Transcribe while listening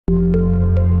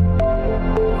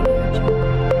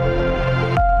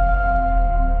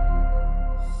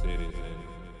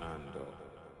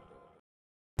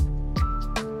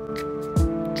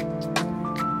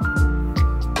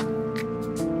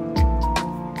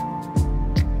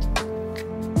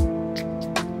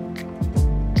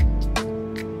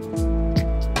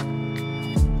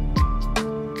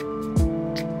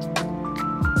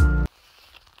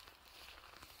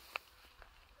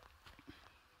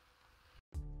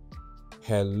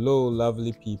Hello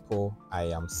lovely people, I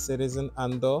am Citizen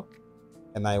Andor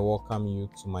and I welcome you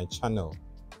to my channel.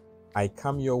 I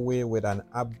come your way with an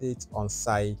update on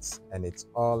sites and it's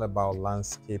all about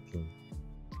landscaping.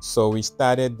 So we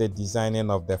started the designing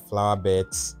of the flower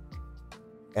beds,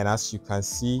 and as you can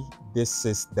see, this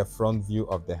is the front view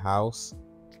of the house,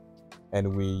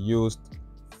 and we used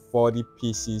 40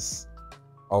 pieces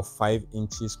of 5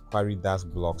 inches quarry dash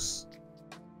blocks.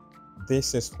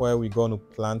 This is where we're going to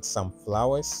plant some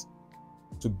flowers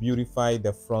to beautify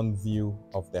the front view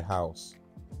of the house.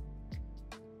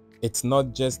 It's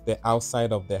not just the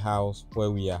outside of the house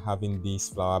where we are having these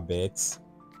flower beds,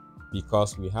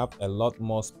 because we have a lot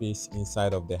more space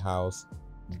inside of the house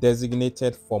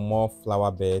designated for more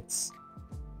flower beds,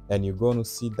 and you're going to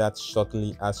see that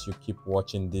shortly as you keep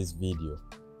watching this video.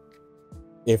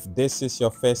 If this is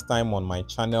your first time on my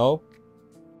channel,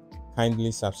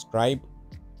 kindly subscribe,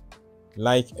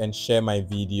 like and share my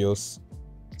videos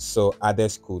so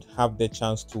others could have the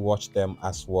chance to watch them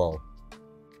as well.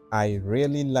 I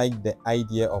really like the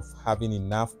idea of having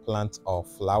enough plants or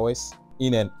flowers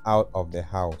in and out of the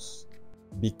house,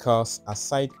 because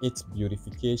aside its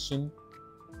beautification,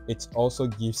 it also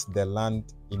gives the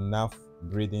land enough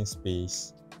breathing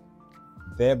space,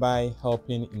 thereby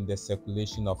helping in the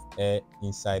circulation of air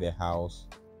inside the house,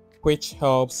 which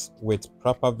helps with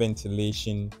proper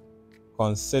ventilation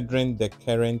considering the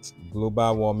current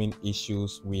global warming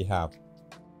issues we have.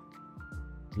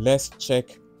 Let's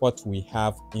check what we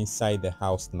have inside the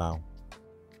house now.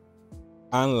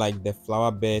 Unlike the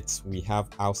flower beds we have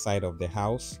outside of the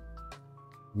house,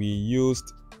 we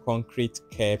used concrete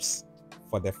curbs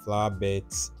for the flower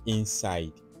beds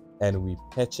inside, and we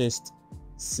purchased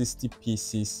 60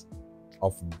 pieces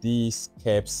of these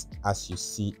curbs as you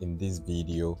see in this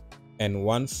video, and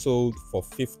one sold for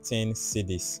 15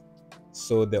 cedis.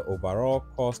 So the overall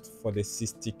cost for the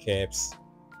 60 curbs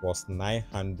was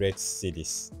 900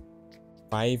 cedis.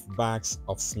 5 bags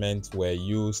of cement were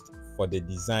used for the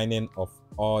designing of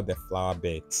all the flower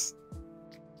beds.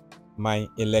 My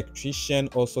electrician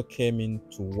also came in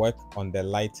to work on the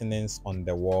lightenings on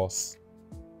the walls,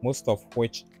 most of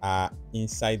which are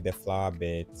inside the flower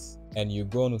beds, and you're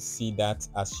going to see that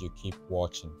as you keep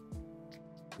watching.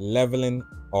 Leveling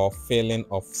or filling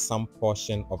of some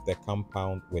portion of the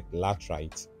compound with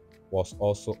laterite was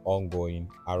also ongoing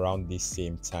around this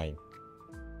same time.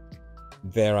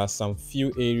 There are some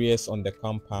few areas on the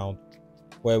compound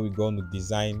where we're going to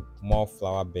design more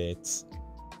flower beds,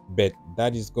 but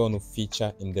that is going to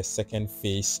feature in the second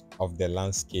phase of the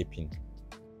landscaping.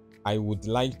 I would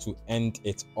like to end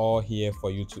it all here for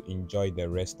you to enjoy the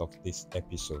rest of this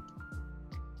episode.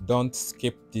 Don't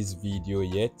skip this video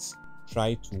yet.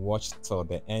 Try to watch till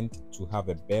the end to have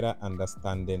a better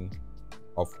understanding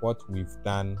of what we've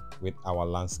done with our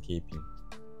landscaping.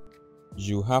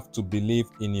 You have to believe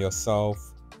in yourself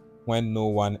when no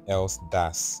one else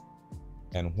does.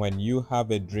 And when you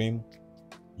have a dream,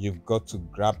 you've got to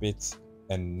grab it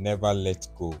and never let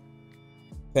go.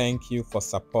 Thank you for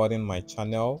supporting my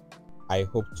channel. I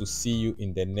hope to see you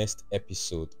in the next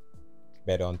episode.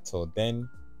 But until then,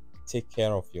 take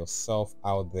care of yourself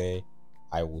out there.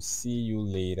 I will see you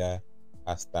later.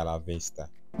 Hasta la vista.